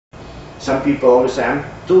Some people always say, I'm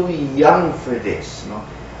too young for this. You know?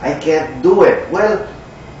 I can't do it. Well,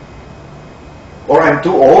 or I'm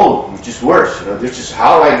too old, which is worse. You know, this is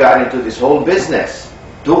how I got into this whole business.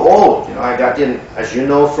 Too old. You know, I got in, as you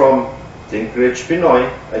know from Think Rich Pinoy,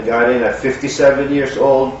 I got in at 57 years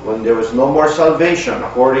old when there was no more salvation,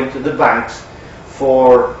 according to the banks,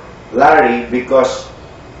 for Larry, because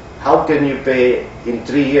how can you pay in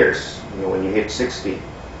 3 years, you know, when you hit 60?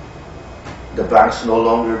 The banks no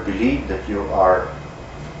longer believe that you are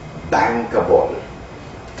bankable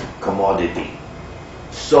commodity.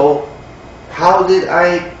 So how did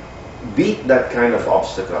I beat that kind of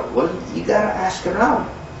obstacle? Well, you gotta ask around.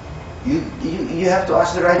 You have to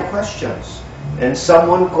ask the right questions. And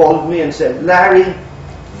someone called me and said, Larry,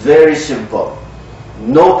 very simple.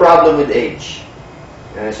 No problem with age.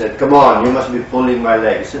 And I said, come on, you must be pulling my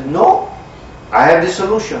leg. He said, no, I have the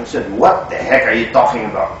solution. I said, what the heck are you talking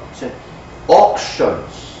about? He said,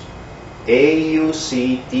 auctions.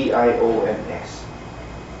 A-U-C-T-I-O-N-S.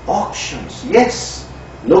 Auctions, yes.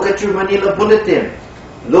 Look at your Manila Bulletin.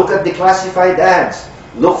 Look at the classified ads.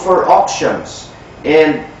 Look for auctions.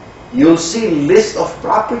 And you'll see list of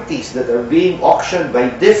properties that are being auctioned by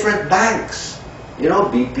different banks. You know,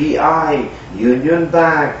 BPI, Union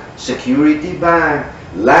Bank, Security Bank,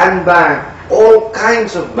 Land Bank, all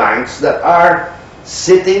kinds of banks that are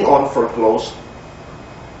sitting on foreclosed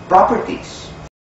properties.